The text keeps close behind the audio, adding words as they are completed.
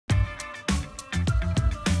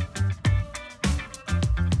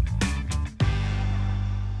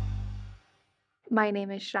My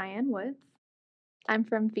name is Cheyenne Woods. I'm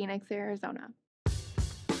from Phoenix, Arizona.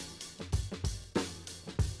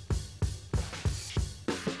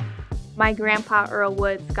 My grandpa, Earl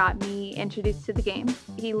Woods, got me introduced to the game.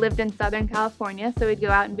 He lived in Southern California, so we'd go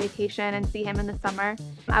out on vacation and see him in the summer.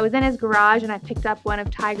 I was in his garage and I picked up one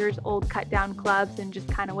of Tiger's old cut-down clubs and just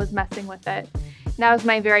kind of was messing with it. And that was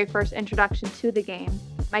my very first introduction to the game.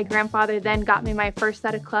 My grandfather then got me my first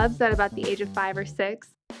set of clubs at about the age of 5 or 6.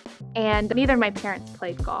 And neither of my parents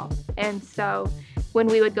played golf. And so when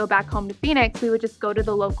we would go back home to Phoenix, we would just go to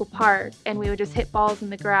the local park and we would just hit balls in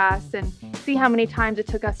the grass and see how many times it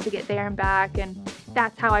took us to get there and back. And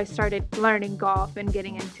that's how I started learning golf and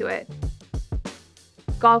getting into it.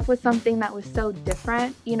 Golf was something that was so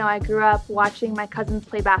different. You know, I grew up watching my cousins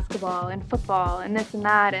play basketball and football and this and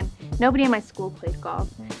that, and nobody in my school played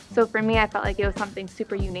golf. So for me, I felt like it was something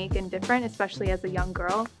super unique and different, especially as a young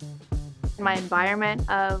girl. My environment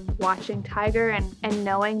of watching Tiger and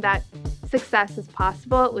knowing that success is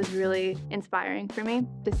possible, it was really inspiring for me.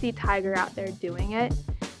 To see Tiger out there doing it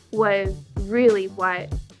was really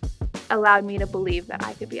what allowed me to believe that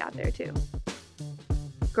I could be out there too.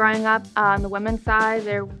 Growing up on the women's side,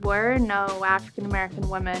 there were no African American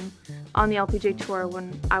women on the LPGA Tour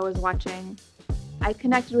when I was watching. I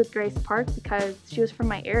connected with Grace Park because she was from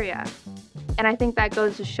my area. And I think that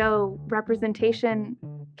goes to show representation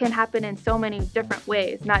can happen in so many different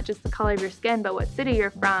ways, not just the color of your skin, but what city you're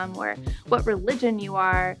from or what religion you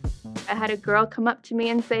are. I had a girl come up to me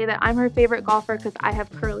and say that I'm her favorite golfer because I have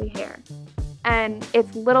curly hair. And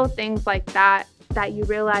it's little things like that that you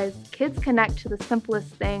realize kids connect to the simplest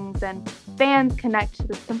things and fans connect to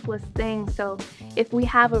the simplest things. So if we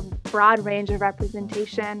have a broad range of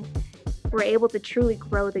representation, we're able to truly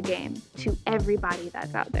grow the game to everybody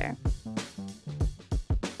that's out there.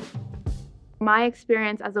 My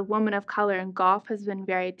experience as a woman of color in golf has been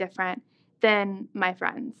very different than my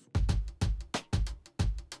friends.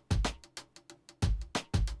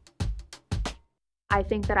 I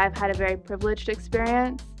think that I've had a very privileged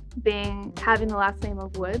experience having the last name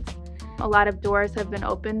of Woods. A lot of doors have been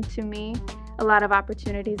opened to me, a lot of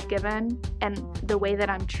opportunities given, and the way that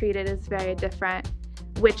I'm treated is very different,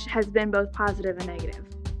 which has been both positive and negative.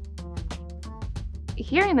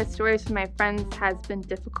 Hearing the stories from my friends has been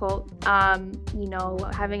difficult. You know,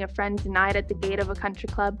 having a friend denied at the gate of a country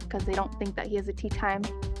club because they don't think that he has a tee time,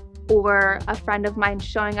 or a friend of mine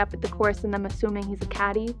showing up at the course and them assuming he's a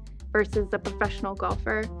caddy versus a professional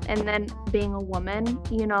golfer, and then being a woman,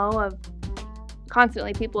 you know, of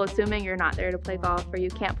constantly people assuming you're not there to play golf or you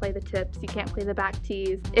can't play the tips, you can't play the back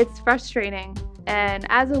tees. It's frustrating, and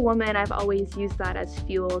as a woman, I've always used that as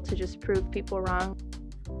fuel to just prove people wrong.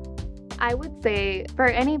 I would say for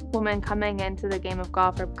any woman coming into the game of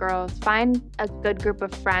golf or girls, find a good group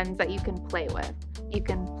of friends that you can play with. You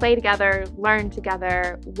can play together, learn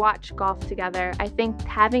together, watch golf together. I think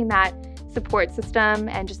having that support system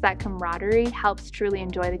and just that camaraderie helps truly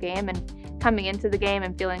enjoy the game and coming into the game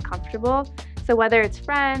and feeling comfortable. So whether it's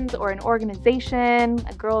friends or an organization,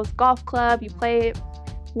 a girls' golf club, you play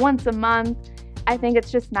once a month, I think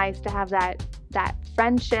it's just nice to have that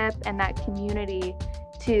friendship and that community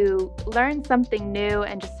to learn something new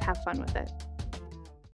and just have fun with it.